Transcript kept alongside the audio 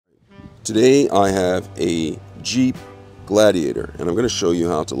Today I have a Jeep Gladiator, and I'm going to show you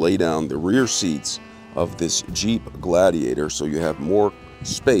how to lay down the rear seats of this Jeep Gladiator so you have more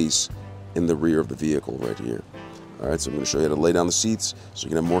space in the rear of the vehicle right here. Alright, so I'm going to show you how to lay down the seats so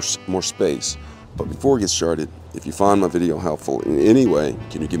you can have more space. But before we get started, if you find my video helpful in any way,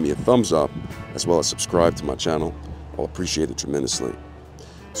 can you give me a thumbs up as well as subscribe to my channel? I'll appreciate it tremendously.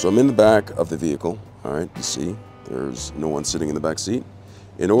 So I'm in the back of the vehicle. Alright, you see there's no one sitting in the back seat.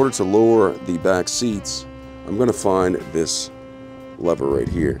 In order to lower the back seats, I'm going to find this lever right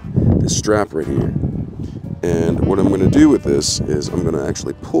here, this strap right here. And what I'm going to do with this is I'm going to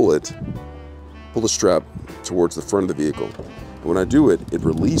actually pull the strap towards the front of the vehicle. And when I do it, it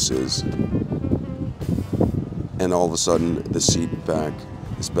releases, and all of a sudden the seat back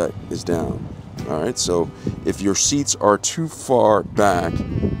is down. Alright, so if your seats are too far back,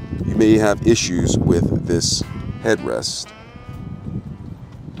 you may have issues with this headrest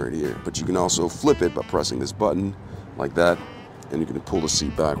right here, but you can also flip it by pressing this button like that, and you can pull the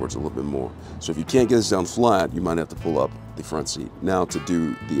seat backwards a little bit more. So if you can't get this down flat, you might have to pull up the front seat. Now to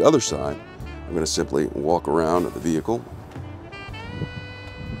do the other side, I'm going to simply walk around the vehicle,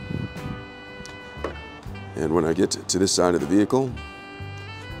 and when I get to this side of the vehicle,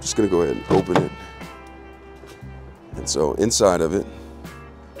 I'm just going to go ahead and open it. And so inside of it,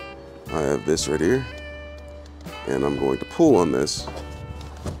 I have this right here, and I'm going to pull on this,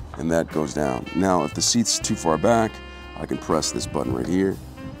 and that goes down. Now, if the seat's too far back, I can press this button right here,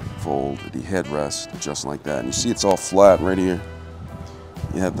 fold the headrest just like that. And you see it's all flat right here.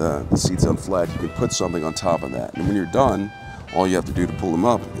 You have the seats on flat. You can put something on top of that. And when you're done, all you have to do to pull them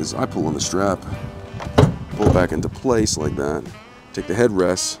up is I pull on the strap, pull it back into place like that, take the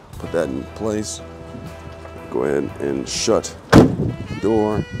headrest, put that in place, go ahead and shut the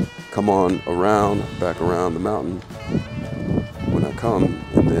door, come on around, back around the mountain when I come,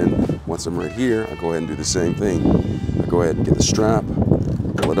 and then once I'm right here, I go ahead and do the same thing. I go ahead and get the strap,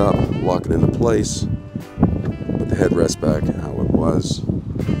 pull it up, lock it into place, put the headrest back how it was,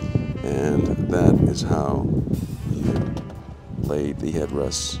 and that is how you lay the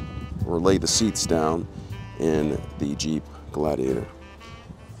headrests or lay the seats down in the Jeep Gladiator.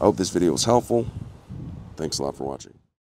 I hope this video was helpful. Thanks a lot for watching.